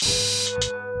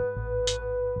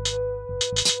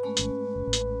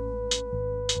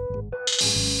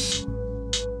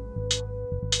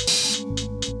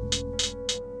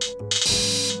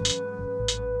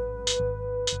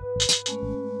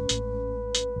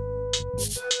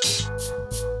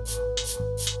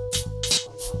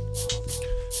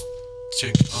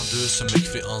Check 1-2, ce mec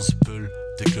fait un zbeul.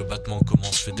 Dès que le battement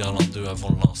commence, fédère l'un d'eux avant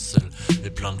le lincel.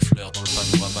 Et plein de fleurs dans le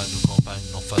panorama de campagne.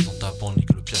 L'emphase en tapant,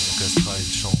 nique le piano castra et le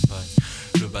champagne.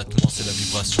 Le battement c'est la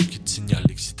vibration qui te signale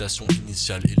l'excitation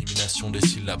initiale, élimination des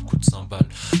syllabes, coup de cymbale.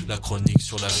 La chronique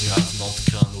sur l'avenue avenante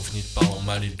crée un ovni de parlant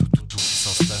mal et doudou qui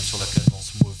s'installe sur la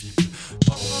cadence movible.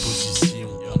 Parlons de position,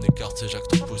 on écarte ces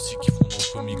actes possibles qui font dans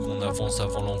le comique. On avance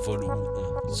avant l'envol où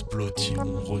on se blottit, où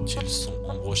on rôtit le son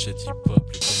en brochette hip-hop.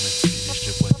 Les comètes filent et je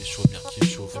les vois des chaumières qui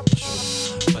chauffent,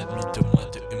 mi-chaud. Pas de mythe,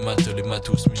 mate, les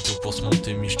matos mythos pour se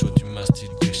monter, michto, tu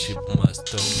mastiques, déchire pour ma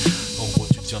stock. En gros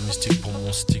tu deviens mystique pour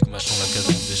mon stick, machin la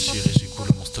cadence déchire et j'écoule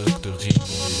mon stock de rimes.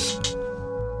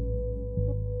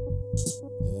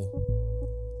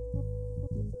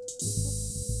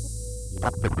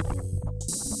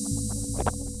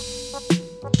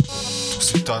 Tous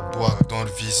ces tas de doigts dans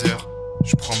le viseur,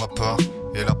 je prends ma part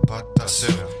et la patte ta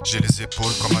sœur. J'ai les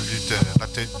épaules comme un lutteur, la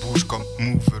tête bouge comme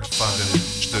move le fader.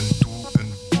 Je donne tout,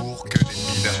 une bourre que des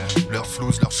mineurs. Leurs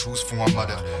flouses, leurs choses font un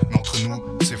malheur. Mais entre nous,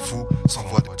 c'est fou, sans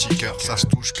voix de petit cœur. Ça se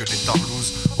touche que des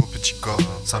tarlouses au petit corps.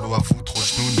 Salaud à vous, trop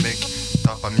genoux, mec,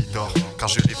 t'as pas mis d'or. Car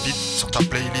je l'évite sur ta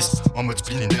playlist en mode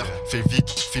splinter. Fais vite,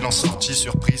 file en sortie,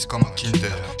 surprise comme un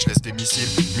kinder. Je laisse des missiles,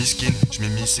 miskin, je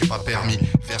m'immisce, c'est pas permis.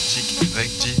 Vertique,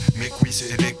 recti, mes cuisses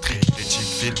électriques. Les types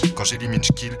filent, quand j'élimine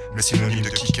j'kill, le synonyme de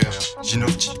kicker.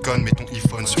 J'innove con, mets ton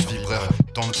iPhone sur vibreur.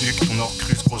 Dans le huc, ton or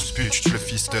cruse, grosse pute, j'te le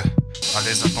fiste. À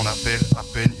l'aise à ton appel, à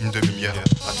peine une demi-heure.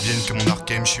 Advienne que mon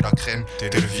archem, j'suis la crème, t'es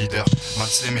le videur.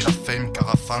 Malsem et la fame,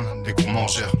 carafane, des gros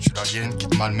mangeurs. J'suis l'alien qui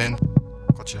te malmène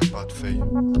quand il a pas de feuille.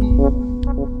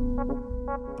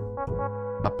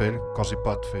 Appelle quand j'ai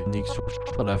pas de feuille. Nique sur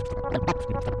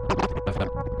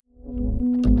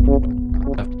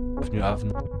l'avenue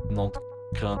avenante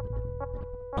crée un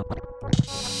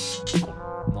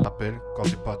Appelle quand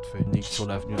j'ai pas de feuille. Nique sur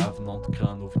l'avenue avenante crée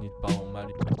un ovni de parlant mal.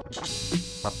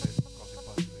 Appelle quand j'ai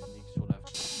pas de feuille. Nique sur l'avenue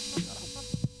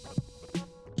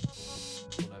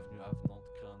avenante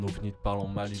crée un ovni de parlant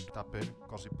mal. T'appelles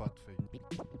quand j'ai pas de feuille.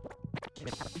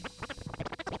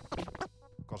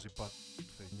 Quand j'ai pas de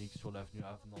feuille. Nique sur l'avenue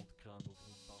avenante crée un ovni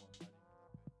de parlant mal.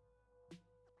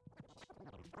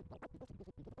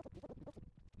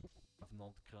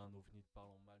 Avenante crée un ovni